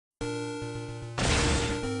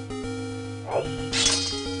Hey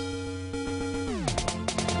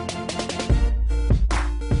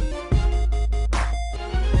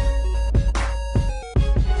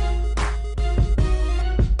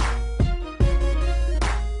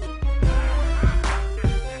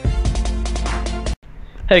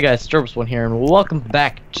guys, Jorbus1 here, and welcome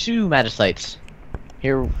back to Magicite.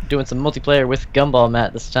 Here, doing some multiplayer with Gumball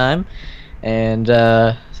Matt this time, and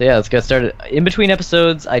so yeah, let's get started. In between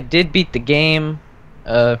episodes, I did beat the game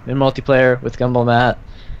in multiplayer with Gumball Matt,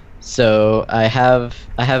 so I have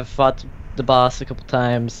fought the boss a couple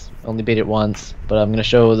times, only beat it once, but I'm gonna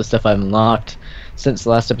show the stuff I've unlocked since the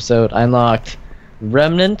last episode. I unlocked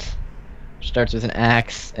Remnant, which starts with an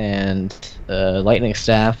axe and lightning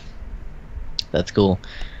staff. That's cool.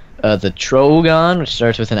 The Trogon, which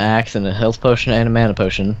starts with an axe and a health potion and a mana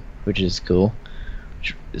potion, which is cool.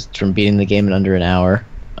 Which is from beating the game in under an hour.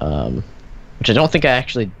 Which I don't think I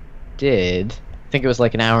actually did. I think it was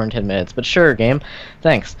like an hour and 10 minutes, but sure, game.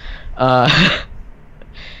 Thanks. And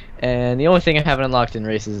the only thing I haven't unlocked in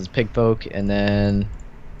races is Pigpoke, and then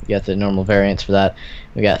you got the normal variants for that.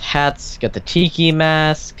 We got hats, got the Tiki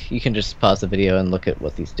mask. You can just pause the video and look at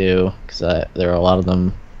what these do, because there are a lot of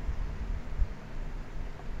them.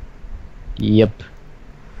 Yep.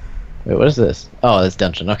 Wait, what is this? Oh, that's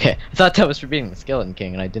dungeon. Okay. I thought that was for beating the Skeleton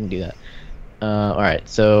King, and I didn't do that. Alright,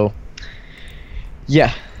 so...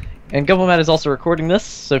 yeah. And Gumball Matt is also recording this,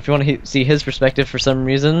 so if you want to see his perspective for some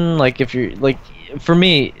reason, like, if you're, like, for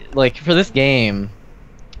me, like, for this game,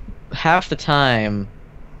 half the time,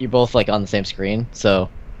 you're both, like, on the same screen, so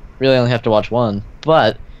really only have to watch one.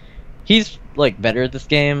 But, he's, like, better at this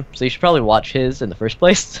game, so you should probably watch his in the first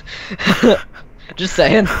place. Just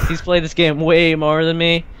saying, he's played this game way more than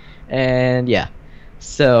me, and yeah.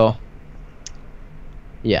 So,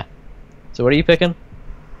 yeah. So what are you picking?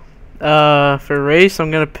 For race,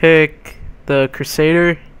 I'm gonna pick the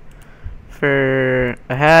Crusader. For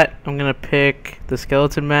a hat, I'm gonna pick the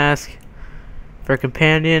Skeleton Mask. For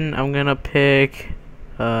companion, I'm gonna pick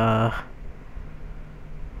the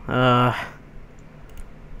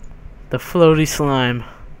Floaty Slime.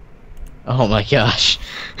 Oh my gosh.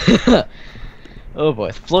 Oh boy,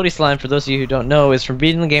 Floaty Slime, for those of you who don't know, is from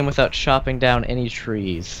beating the game without chopping down any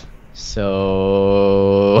trees.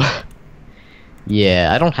 So...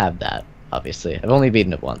 yeah, I don't have that, obviously. I've only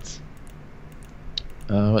beaten it once.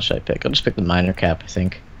 What should I pick? I'll just pick the Minor Cap, I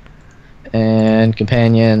think. And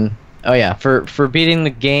Companion... oh yeah, for beating the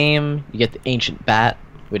game, you get the Ancient Bat,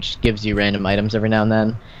 which gives you random items every now and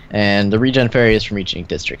then. And the Regen Fairy is from reaching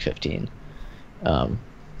District 15.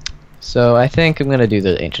 So I think I'm gonna do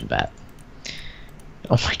the Ancient Bat.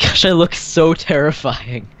 Oh my gosh, I look so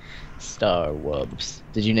terrifying. Star Wubs.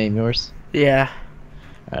 Did you name yours? Yeah.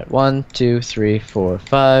 Alright, 1, 2, 3, 4,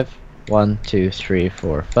 5. 1, 2, 3,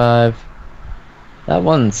 4, 5. That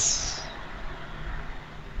one's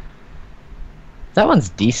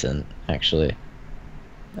decent, actually.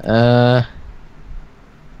 No.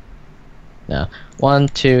 1,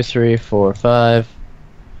 2, 3, 4, 5.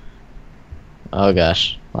 Oh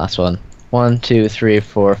gosh, last one. 1, 2, 3,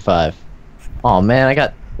 4, 5. Oh man, I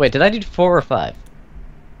got... wait, did I do 4 or 5?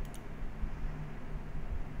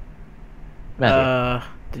 Matthew.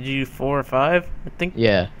 Did you do 4 or 5? I think...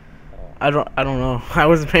 yeah. I don't know. I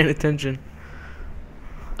wasn't paying attention.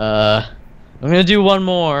 I'm gonna do one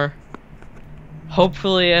more.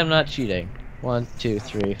 Hopefully I'm not cheating. 1, 2,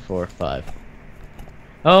 3, 4, 5.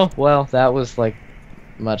 Oh, well, that was, like,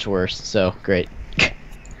 much worse, so great.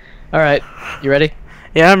 Alright, you ready?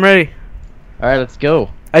 Yeah, I'm ready. Alright, let's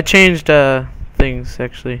go. I changed things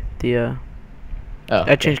actually.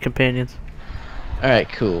 I changed companions. Alright,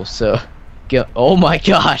 cool. So go. Oh my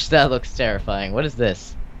gosh, that looks terrifying. What is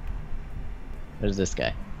this? What is this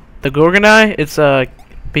guy? The Gorgonite, it's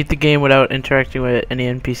beat the game without interacting with any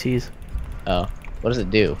NPCs. Oh. What does it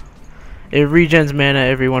do? It regens mana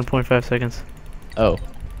every 1.5 seconds. Oh.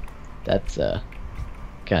 That's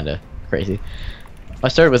kinda crazy. I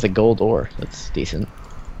started with a gold ore. That's decent.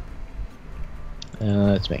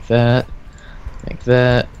 Let's make that, make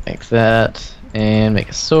that, and make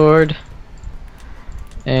a sword,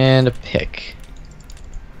 and a pick.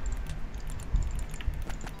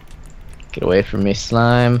 Get away from me,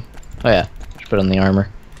 slime. Oh yeah, just put on the armor.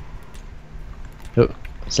 Oh,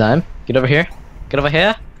 slime, get over here. Get over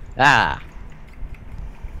here. Ah!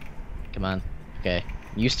 Come on. Okay,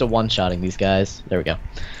 used to one-shotting these guys. There we go.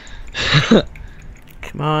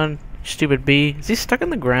 Come on, stupid bee. Is he stuck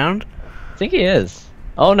in the ground? I think he is.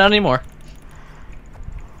 Oh, not anymore.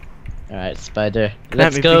 Alright, spider.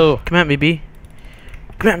 Let's go. Come at me, bee.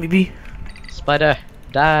 Come at me, bee. Spider,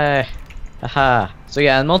 die. Haha. So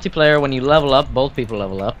yeah, in multiplayer, when you level up, both people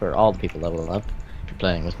level up, or all the people level up. If you're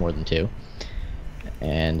playing with more than 2.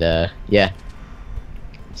 And yeah,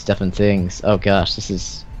 stuff and things. Oh gosh, this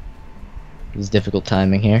is difficult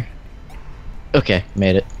timing here. Okay,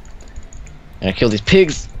 made it. And I kill these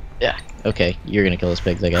pigs. Yeah. Okay, you're gonna kill those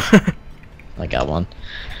pigs, I guess. I got one.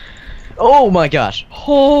 Oh my gosh!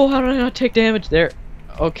 Oh, how did I not take damage there?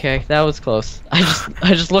 Okay, that was close. I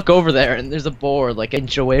just look over there and there's a boar like an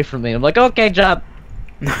inch away from me. I'm like, okay, jump.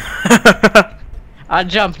 I'll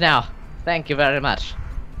jump now. Thank you very much.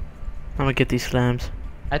 I'm gonna get these slams.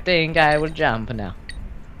 I think I will jump now.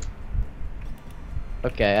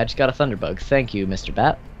 Okay, I just got a thunderbug. Thank you, Mr.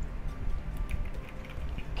 Bat.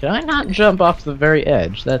 Can I not jump off the very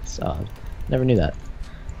edge? That's odd. Never knew that.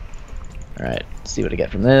 Alright, let's see what I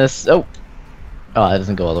get from this. Oh! Oh, that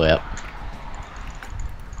doesn't go all the way up.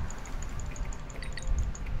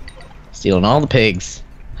 Stealing all the pigs.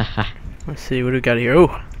 Haha. Let's see what we got here. Oh!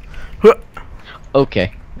 Huh.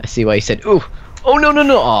 Okay, I see why you said ooh! Oh no no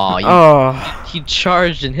no! Aw, Oh! He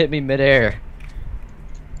charged and hit me midair.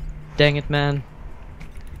 Dang it, man.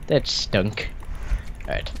 That stunk.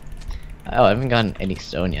 Alright. Oh, I haven't gotten any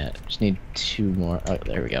stone yet. Just need 2 more. Oh,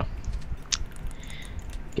 there we go.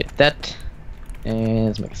 Get that. And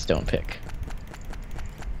let's make a stone pick.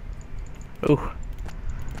 Ooh.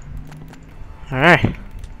 Alright.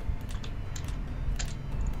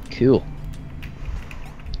 Cool.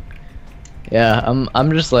 Yeah,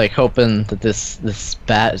 I'm just like hoping that this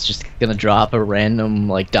bat is just gonna drop a random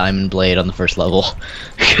like diamond blade on the first level.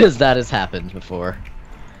 Because that has happened before.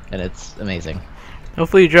 And it's amazing.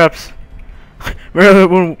 Hopefully it drops. Remember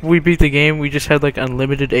when we beat the game, we just had like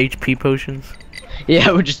unlimited HP potions? Yeah,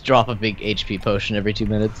 I would just drop a big HP potion every 2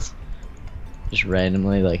 minutes. Just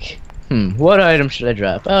randomly, like, what item should I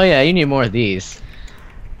drop? Oh yeah, you need more of these.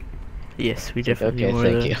 Yes, we definitely Okay, need more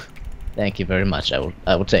thank of you. Thank you very much. I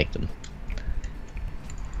will take them.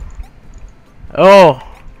 Oh!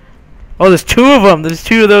 Oh, there's 2 of them! There's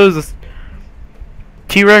 2 of those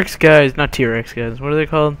T-Rex guys. Not T-Rex guys. What are they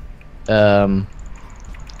called?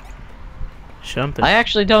 Something. I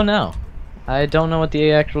actually don't know. I don't know what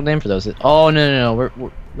the actual name for those is. Oh no!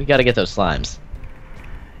 We gotta get those slimes.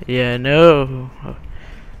 Yeah, no.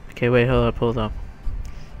 Okay, wait, hold up.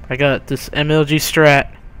 I got this MLG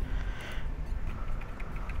strat.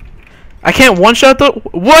 I can't one-shot the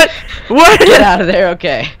what? What? Get out of there.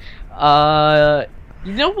 Okay.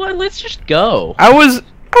 You know what? Let's just go. I was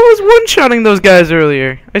one-shotting those guys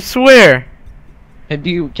earlier. I swear. And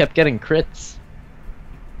you kept getting crits.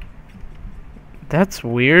 That's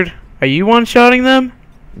weird. Are you one-shotting them?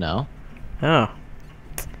 No. Oh.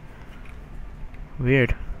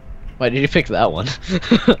 Weird. Why did you pick that one?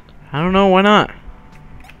 I don't know, why not?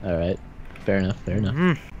 Alright. Fair enough, fair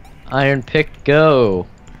enough. Iron pick, go!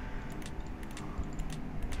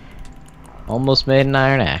 Almost made an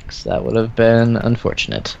iron axe. That would have been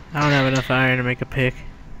unfortunate. I don't have enough iron to make a pick.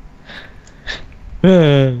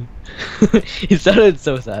 You sounded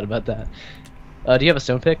so sad about that. Do you have a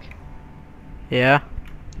stone pick? Yeah.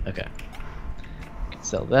 Okay.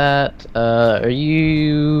 Sell that. Are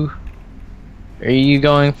you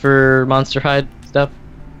going for monster hide stuff?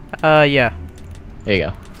 Yeah. There you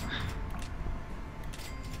go.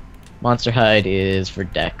 Monster hide is for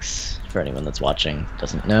Dex, for anyone that's watching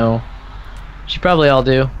doesn't know. Should probably all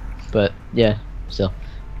do, but yeah, still.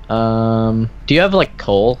 Do you have like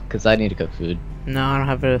coal? Cause I need to cook food. No, I don't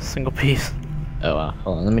have a single piece. Oh wow,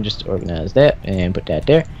 hold on, let me just organize that and put that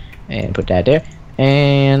there, and put that there,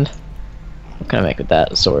 and what can I make with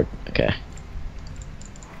that? A sword. Okay.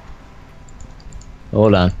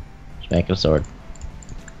 Hold on, just make a sword.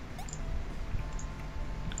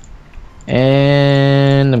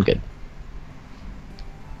 And I'm good.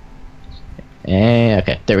 And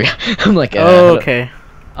okay, there we go. I'm like, okay.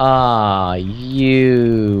 Ah, you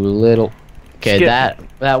little. Okay,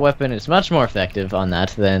 that weapon is much more effective on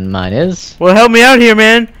that than mine is. Well, help me out here,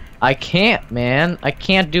 man. I can't, man. I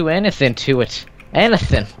can't do anything to it.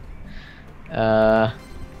 Anything. Yeah.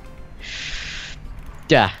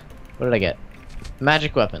 What did I get?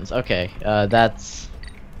 Magic weapons. Okay. That's.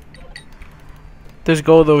 There's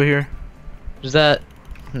gold over here. Does that?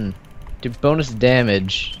 Do bonus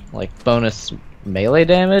damage, like bonus melee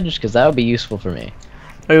damage? Because that would be useful for me.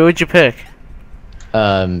 Wait, what'd you pick?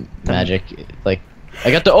 Magic. Like,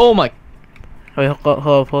 I got the. Oh my. Wait, hold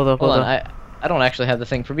up. Hold on. I don't actually have the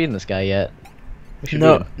thing for beating this guy yet. We should beat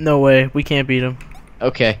him. No way. We can't beat him.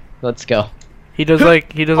 Okay, let's go. He does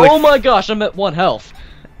like. Oh my gosh! I'm at 1 health.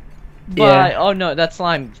 Yeah. Oh no, that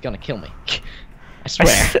slime is gonna kill me. I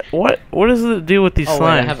swear. What does it do with these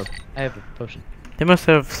slimes? Wait, I have a potion. They must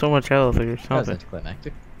have so much health or That was something.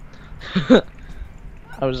 anticlimactic.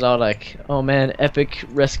 I was all like, oh man, epic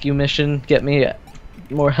rescue mission, get me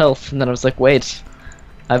more health, and then I was like, wait,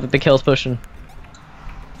 I have a big health potion.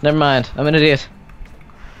 Never mind, I'm an idiot.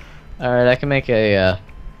 Alright, I can make a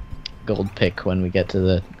gold pick when we get to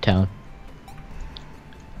the town.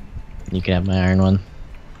 You can have my iron one.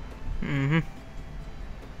 Mm-hmm.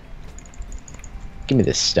 Give me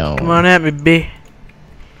this stone. Come on at me, B.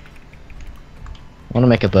 I want to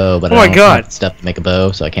make a bow, but Oh I my don't God. have stuff to make a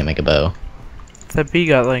bow, so I can't make a bow. That bee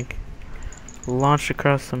got like launched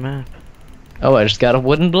across the map. Oh, I just got a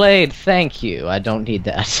wooden blade. Thank you. I don't need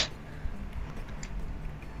that.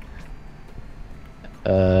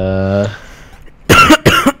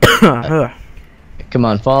 Come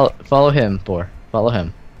on, follow him, Boar. Follow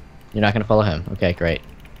him. You're not gonna follow him. Okay, great.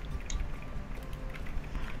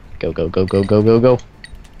 Go, go, go, go, go, go, go.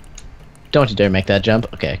 Don't you dare make that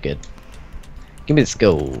jump. Okay, good. Give me this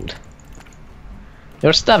gold.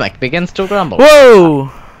 Your stomach begins to grumble.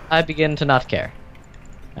 Whoa! I begin to not care.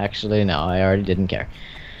 Actually, no, I already didn't care.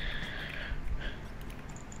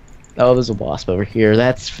 Oh, there's a wasp over here.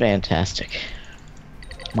 That's fantastic.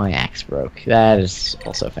 My axe broke. That is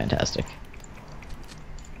also fantastic.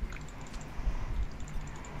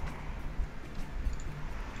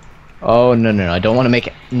 Oh, no, no, no. I don't want to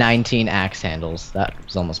make 19 axe handles. That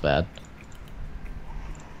was almost bad.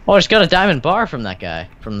 Oh, I just got a diamond bar from that guy.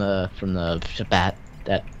 From the bat.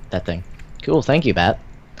 That thing. Cool, thank you, bat.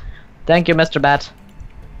 Thank you, Mr. Bat.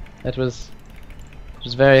 That was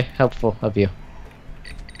very helpful of you.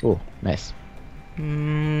 Ooh, nice.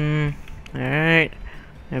 Alright.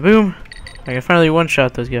 And boom. I can finally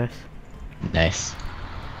one-shot those guys. Nice.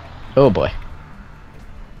 Oh boy.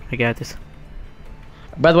 I got this.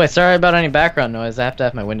 By the way, sorry about any background noise. I have to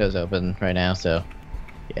have my windows open right now, so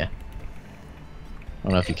yeah. I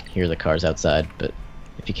don't know if you can hear the cars outside, but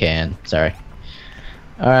if you can, sorry.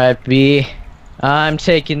 Alright, B. I'm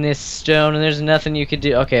taking this stone, and there's nothing you can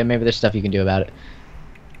do. Okay, maybe there's stuff you can do about it.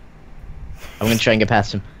 I'm gonna try and get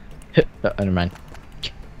past him. Oh, never mind.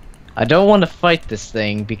 I don't want to fight this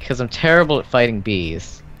thing because I'm terrible at fighting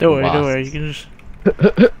bees. Don't worry, you can just...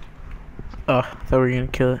 Oh, I thought we were gonna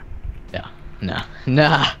kill it. Nah.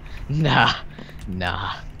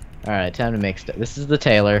 Alright, time to make stuff. This is the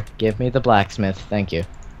tailor. Give me the blacksmith. Thank you.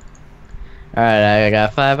 Alright, I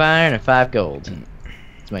got 5 iron and 5 gold.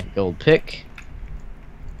 Let's make a gold pick.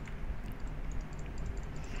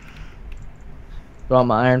 You want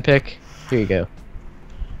my iron pick? Here you go.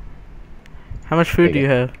 How much food do you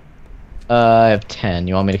have? I have 10.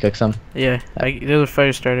 You want me to cook some? Yeah, there's a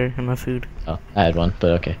fire starter in my food. Oh, I had one,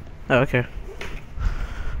 but okay. Oh, okay.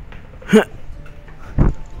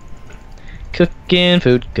 Cooking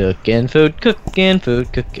food, cooking food, cooking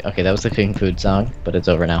food, cooking. Okay, that was the cooking food song, but it's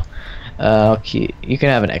over now. Okay, you can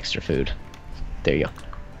have an extra food. There you go.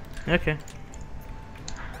 Okay.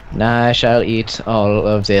 Now I shall eat all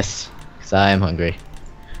of this, because I am hungry.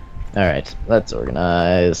 Alright, let's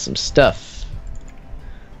organize some stuff.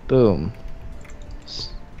 Boom.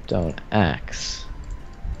 Stone axe.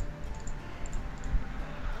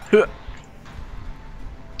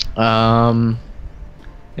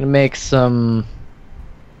 Gonna make some...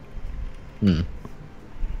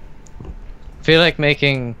 feel like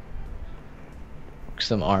making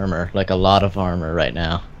some armor, like a lot of armor right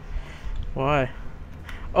now. Why?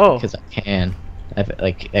 Oh! Because I can. I have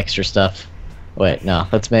like extra stuff. Wait, no,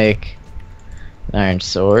 let's make an iron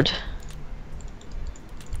sword.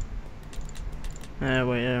 Wait, I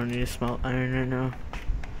don't need to smelt iron right now.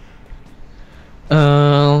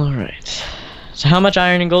 Alright. So how much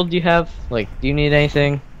iron and gold do you have? Like, do you need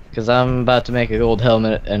anything? Because I'm about to make a gold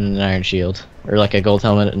helmet and an iron shield. Or like a gold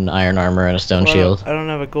helmet and iron armor and a stone shield. I don't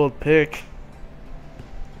have a gold pick.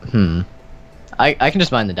 I can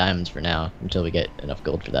just mine the diamonds for now, until we get enough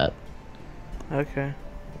gold for that. Okay.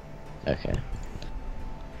 Okay.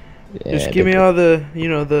 Yeah, Just give me all the, you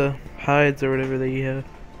know, the hides or whatever that you have.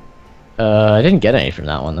 I didn't get any from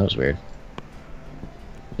that one, that was weird.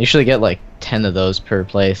 You usually get like 10 of those per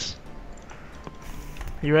place.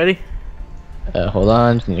 You ready? Hold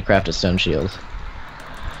on, need to craft a stone shield.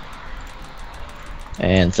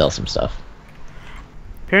 And sell some stuff.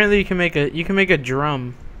 Apparently you can make a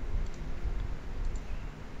drum.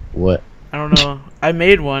 What? I don't know. I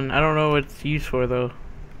made one. I don't know what it's used for though.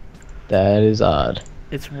 That is odd.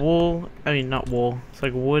 It's wool. I mean, not wool. It's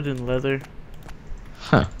like wood and leather.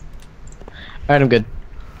 Huh. Alright, I'm good.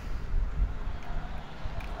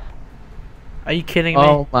 Are you kidding me?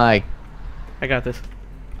 Oh my. I got this.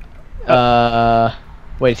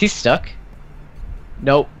 Wait, is he stuck?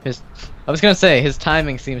 Nope. I was gonna say, his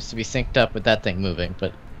timing seems to be synced up with that thing moving,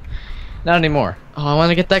 but not anymore. Oh, I want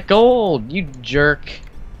to get that gold, you jerk.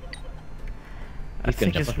 I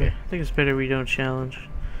think it's better we don't challenge.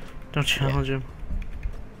 Don't challenge him.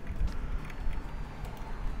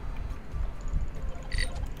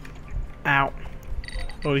 Ow.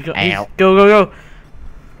 Oh, Ow. Go.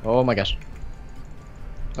 Oh my gosh.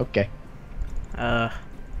 Okay.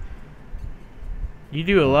 You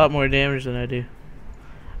do a lot more damage than I do.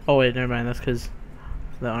 Oh wait, never mind. That's because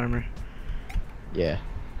the armor. Yeah.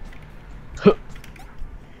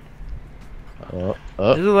 There's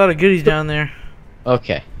a lot of goodies down there.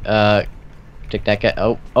 Okay. Take that guy.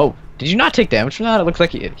 Oh. Did you not take damage from that? It looks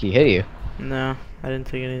like he hit you. No, I didn't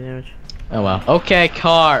take any damage. Oh wow. Okay,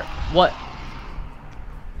 car. What?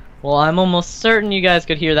 Well, I'm almost certain you guys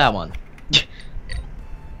could hear that one.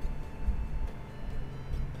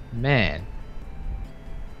 Man.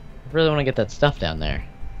 I really want to get that stuff down there.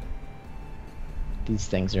 These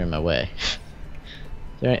things are in my way.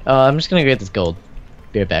 I'm just gonna go get this gold.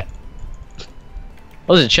 Be right back.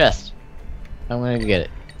 Oh, there's a chest. I'm gonna go get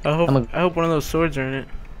it. I hope one of those swords are in it.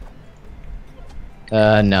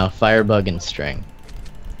 No. Firebug and string.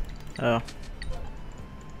 Oh.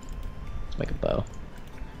 Let's make a bow.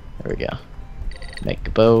 There we go. Make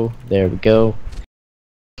a bow. There we go.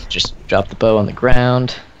 Just drop the bow on the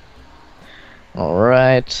ground.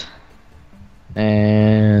 Alright.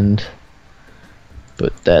 And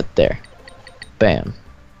put that there. Bam.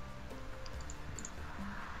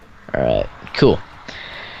 Alright, cool.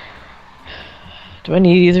 Do I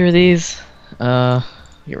need either of these? Get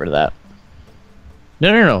rid of that.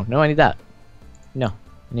 No, I need that. No,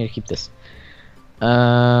 I need to keep this.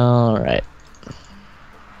 Alright.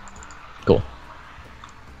 Cool.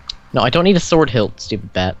 No, I don't need a sword hilt,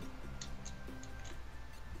 stupid bat.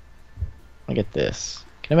 I get this.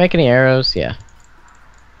 Can I make any arrows? Yeah.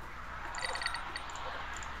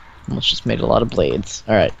 Almost just made a lot of blades.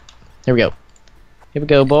 Alright. Here we go. Here we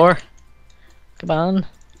go, boar. Come on.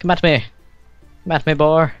 Come at me. Come at me,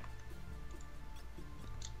 boar.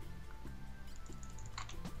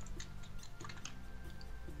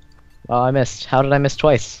 Oh, I missed. How did I miss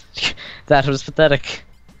twice? That was pathetic.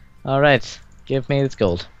 Alright. Give me this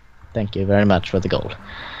gold. Thank you very much for the gold.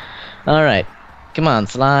 Alright. Come on,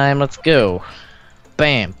 slime. Let's go.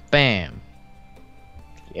 Bam. Bam.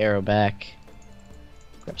 The arrow back.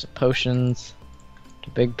 Grab some potions. A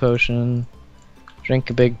big potion. Drink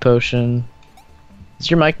a big potion.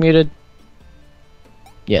 Is your mic muted?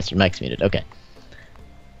 Yes, your mic's muted. Okay.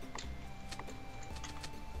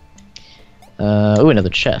 Ooh, another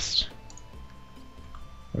chest.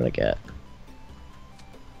 What did I get?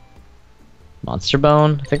 Monster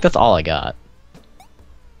bone? I think that's all I got.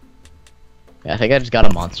 Yeah, I think I just got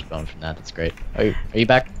a monster bone from that. That's great. Are you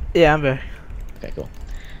back? Yeah, I'm back. Okay, cool.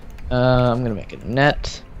 I'm gonna make a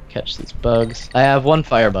net. Catch these bugs. I have one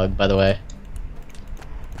firebug, by the way.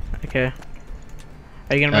 Okay.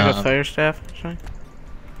 Are you gonna make a fire staff? Actually?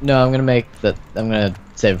 No, I'm gonna make that. I'm gonna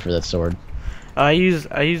save it for that sword. I use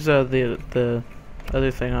the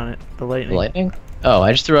other thing on it, the lightning. Lightning? Oh,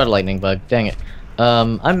 I just threw out a lightning bug. Dang it.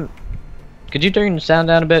 Could you turn your sound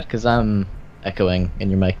down a bit? Cause I'm echoing in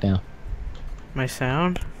your mic now. My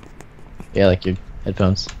sound? Yeah, like your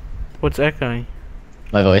headphones. What's echoing?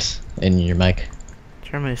 My voice in your mic.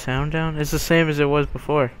 Turn my sound down? It's the same as it was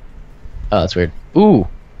before. Oh, that's weird. Ooh!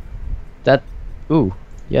 Ooh.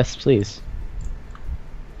 Yes, please.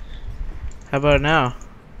 How about now?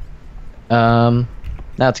 Now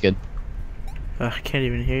it's good. I can't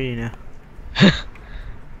even hear you now.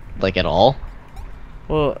 Like at all?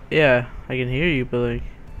 Well, yeah, I can hear you, but like...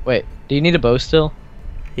 Wait, do you need a bow still?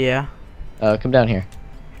 Yeah. Come down here.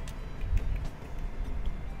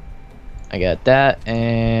 I got that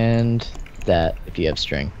and that, if you have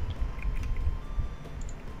string.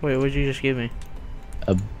 Wait, what'd you just give me?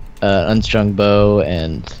 A unstrung bow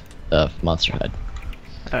and a monster hide.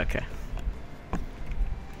 Okay.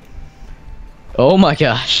 Oh my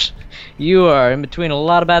gosh. You are in between a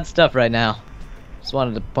lot of bad stuff right now. Just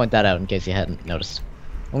wanted to point that out in case you hadn't noticed.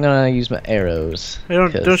 I'm gonna use my arrows. Hey,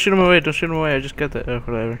 don't shoot them away, don't shoot them away, I just got that,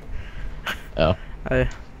 whatever. Oh. I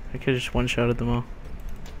could've just one-shotted them all.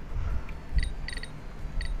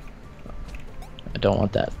 I don't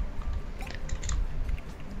want that.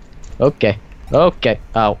 Okay. Okay.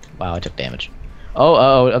 Oh, wow, I took damage.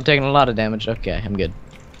 Oh, I'm taking a lot of damage. Okay, I'm good.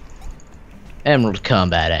 Emerald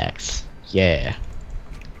combat axe. Yeah.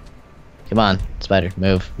 Come on, spider,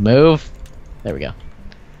 move. Move! There we go.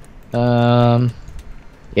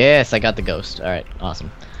 Yes, I got the ghost. Alright,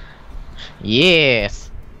 awesome.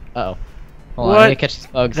 Yes! Uh-oh. Hold on, I need to catch these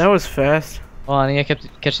bugs. That was fast. Hold on, I need to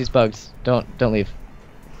catch these bugs. Don't leave.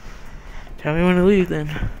 Tell me when to leave, then.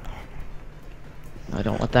 I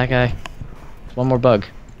don't want that guy. There's one more bug.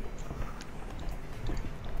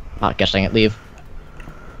 Ah, gosh dang it, leave.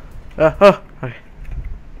 Okay.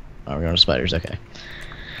 Oh, we're going to spiders, okay.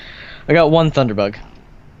 I got one thunderbug.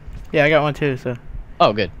 Yeah, I got one too, so.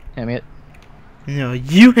 Oh, good. Hand me it. No,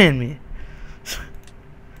 you hand me.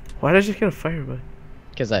 Why did I just get a firebug?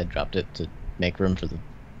 Because I dropped it to make room for the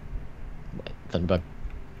thunderbug.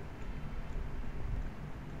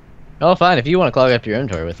 Oh, fine. If you want to clog up your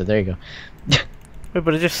inventory with it, there you go. Wait,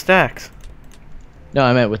 but it just stacks. No,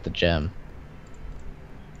 I meant with the gem.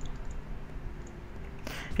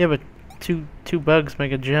 Yeah, but two bugs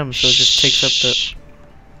make a gem, so it just takes up the.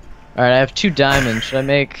 Alright, I have 2 diamonds. Should I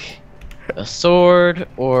make a sword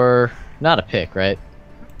or not a pick, right?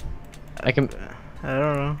 I can. I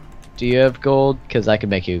don't know. Do you have gold? Because I can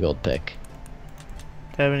make you a gold pick.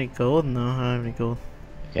 Do I have any gold? No, I don't have any gold.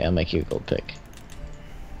 Okay, I'll make you a gold pick.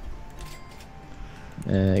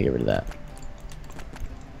 Get rid of that.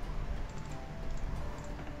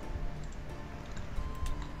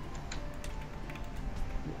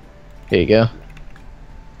 Here you go.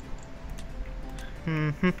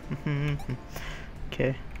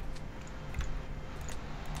 Okay.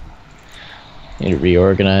 Need to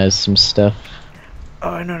reorganize some stuff. Oh,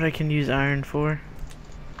 I know what I can use iron for.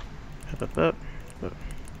 Up.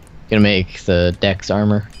 Gonna make the Dex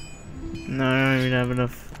armor. No, I don't even have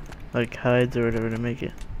enough, like, hides or whatever to make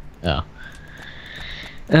it. Oh.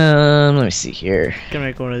 Let me see here. Gonna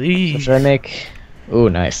make one of So these. should I make? Ooh,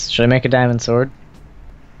 nice. Should I make a diamond sword?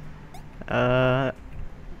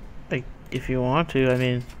 Like, if you want to, I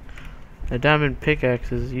mean, a diamond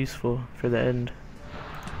pickaxe is useful for the end.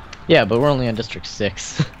 Yeah, but we're only on District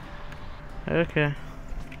 6. Okay.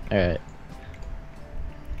 Alright.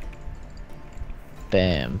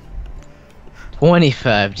 Bam.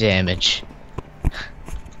 25 damage.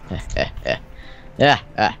 Oh.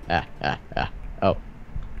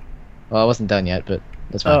 Well, I wasn't done yet, but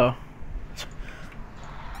that's fine. Oh.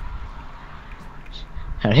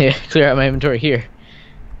 I need to clear out my inventory here.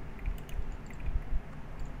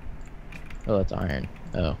 Oh, that's iron.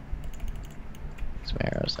 Oh. Some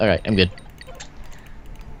arrows. Alright, I'm good.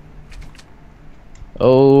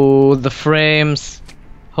 Oh, the frames.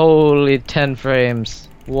 Holy 10 frames.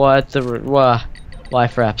 What the... Why? Why,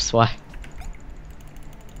 fraps? Why?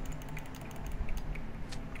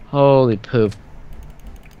 Holy poop.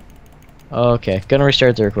 Okay, gonna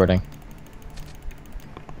restart the recording.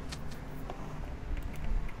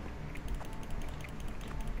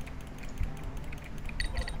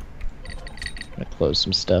 Gonna close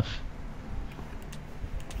some stuff.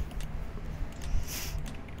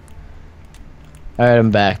 Alright,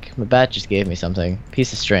 I'm back. My bat just gave me something.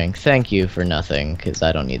 Piece of string. Thank you for nothing, because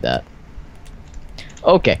I don't need that.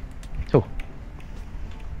 Okay. Oh.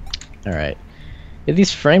 Alright. Yeah,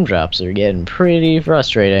 these frame drops are getting pretty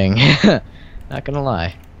frustrating. Not gonna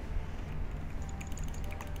lie.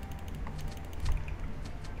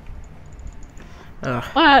 Ugh.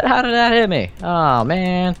 What? How did that hit me? Oh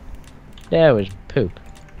man. That was poop.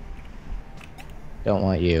 Don't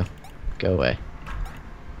want you. Go away.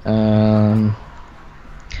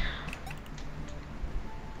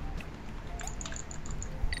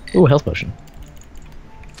 Ooh, health potion.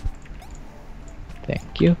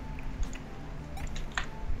 Thank you.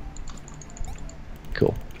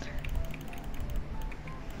 Cool.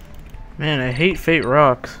 Man, I hate fate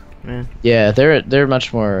rocks, man. Yeah, they're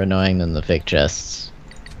much more annoying than the fake chests.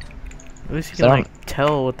 At least you So can, I like,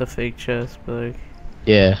 tell with the fake chest, but, like...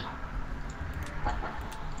 Yeah.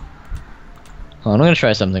 Hold on, I'm gonna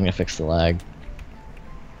try something to fix the lag.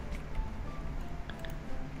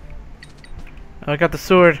 Oh, I got the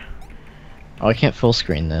sword. Oh, I can't full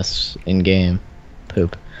screen this in game.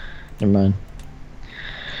 Poop. Never mind.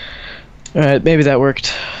 Alright, maybe that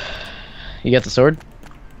worked. You got the sword?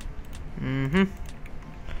 Mm-hmm.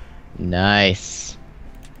 Nice.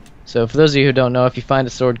 So for those of you who don't know, if you find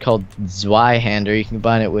a sword called Zweihander, you can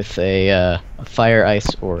combine it with a fire, ice,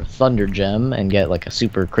 or thunder gem and get like a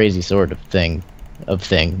super crazy sword of thing.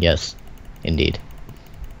 Yes, indeed.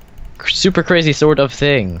 Super crazy sword of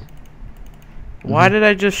thing. Why did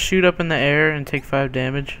I just shoot up in the air and take 5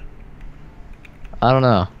 damage? I don't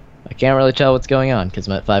know. I can't really tell what's going on because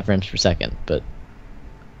I'm at 5 frames per second, but...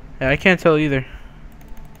 Yeah, I can't tell either.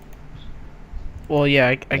 Well, yeah,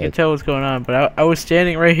 I can tell what's going on, but I was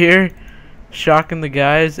standing right here, shocking the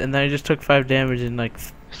guys, and then I just took 5 damage and, like,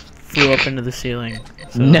 flew up into the ceiling.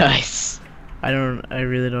 So nice! I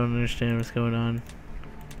really don't understand what's going on.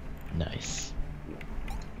 Nice.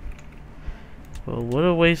 Well, what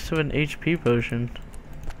a waste of an HP potion.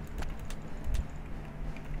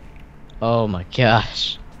 Oh my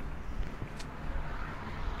gosh.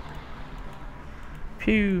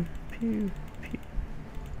 Pew, pew, pew.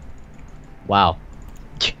 Wow.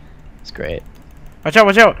 It's great. Watch out,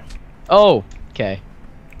 watch out! Oh! Okay.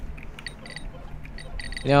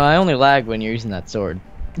 You know, I only lag when you're using that sword.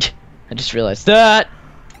 I just realized that!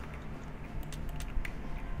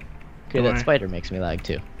 Okay, Don't that worry. spider makes me lag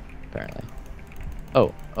too, apparently.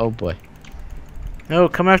 Oh, oh boy. No,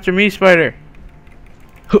 come after me, spider.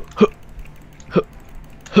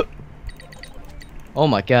 Oh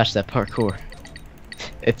my gosh, that parkour.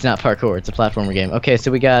 It's not parkour, it's a platformer game. Okay,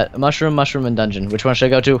 so we got mushroom, mushroom, and dungeon. Which one should I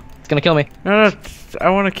go to? It's gonna kill me. No, I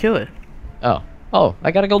want to kill it. Oh. Oh,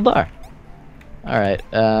 I got a gold bar. Alright,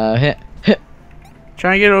 hit.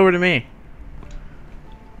 Try and get it over to me.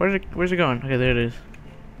 Where's it going? Okay, there it is.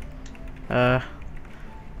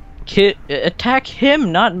 Attack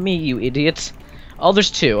him, not me, you idiots. Oh, there's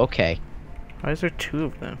two, okay. Why is there two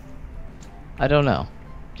of them? I don't know.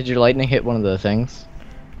 Did your lightning hit one of the things?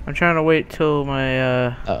 I'm trying to wait till my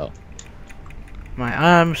Uh-oh. my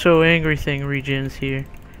I'm so angry thing regens here.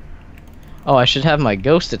 Oh, I should have my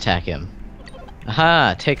ghost attack him.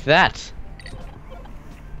 Aha, take that.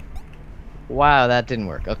 Wow, that didn't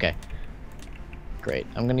work. Okay. Great.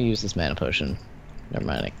 I'm gonna use this mana potion. Never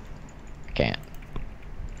mind, I can't.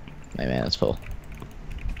 My mana's full.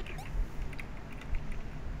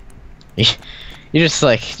 You're just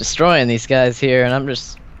like destroying these guys here, and I'm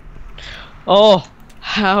just... Oh,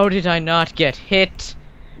 how did I not get hit?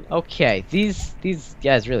 Okay, these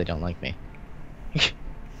guys really don't like me.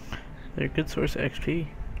 They're a good source of XP.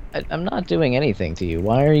 I'm not doing anything to you.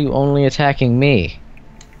 Why are you only attacking me?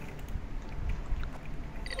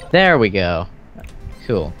 There we go.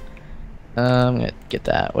 Cool. I'm gonna get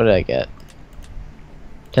that. What did I get?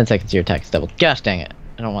 10 seconds to your attack is double. Gosh dang it.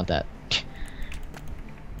 I don't want that.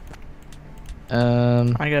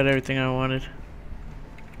 I got everything I wanted.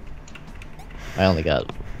 I only got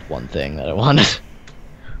one thing that I wanted.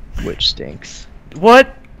 Which stinks.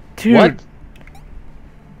 What? Dude. What?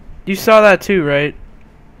 You saw that too, right?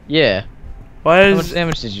 Yeah. Why How much is...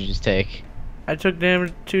 damage did you just take? I took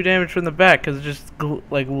 2 damage from the back because it just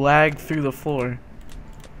like lagged through the floor.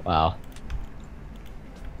 Wow.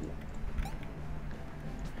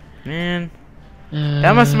 Man.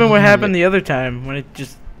 That must have been what happened the other time when it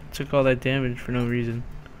just took all that damage for no reason.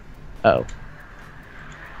 Oh.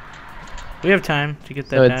 We have time to get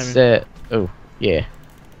that So diamond. it's oh yeah.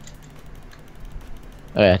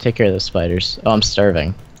 Oh yeah, take care of those spiders. Oh, I'm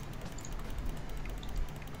starving.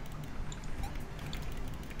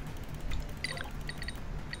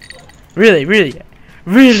 Really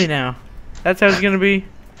now. That's how it's gonna be.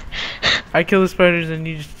 I kill the spiders and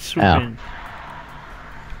you just swoop Ow. in.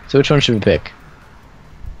 So which one should we pick?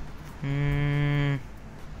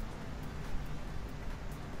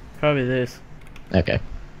 Probably this. Okay.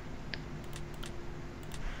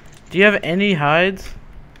 Do you have any hides?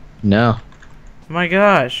 No. My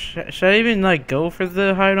gosh, should I even like go for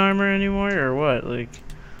the hide armor anymore or what? Like,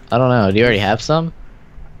 I don't know. Do you already have some?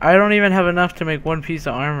 I don't even have enough to make 1 piece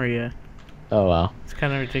of armor yet. Oh wow. It's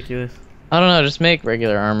kind of ridiculous. I don't know. Just make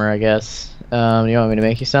regular armor, I guess. You want me to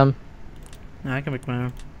make you some? No, I can make my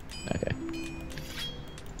own. Okay.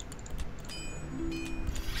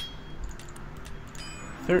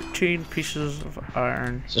 13 pieces of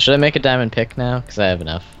iron. So should I make a diamond pick now? Because I have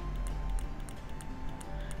enough.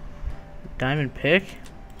 Diamond pick?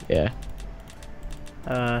 Yeah.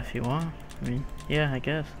 If you want. I mean, yeah, I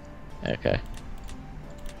guess. Okay.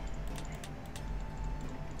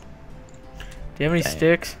 Do you have any Dang.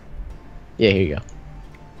 sticks? Yeah, here you go.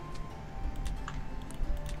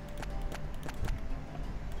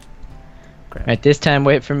 Crap. Alright, this time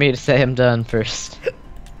wait for me to say I'm done first.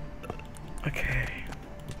 Okay.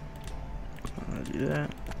 I'm gonna do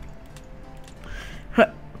that.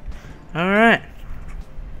 Huh. Alright.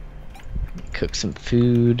 Cook some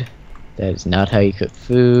food. That is not how you cook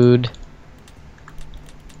food.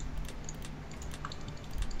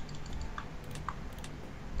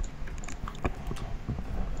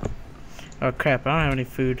 Oh crap, I don't have any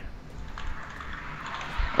food.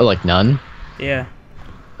 Oh, like none? Yeah.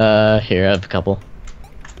 Here, I have a couple.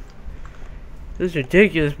 This is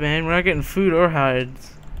ridiculous, man. We're not getting food or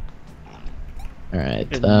hides. Alright,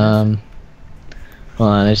 Goodness. hold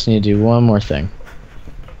on, I just need to do one more thing.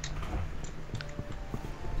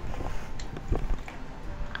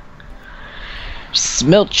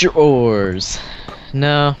 Smelt your ores.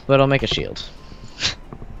 No, but I'll make a shield.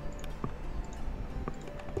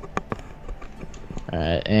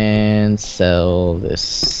 Alright, and sell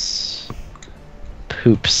this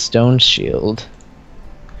poop stone shield.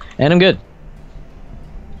 And I'm good.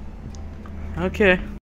 Okay.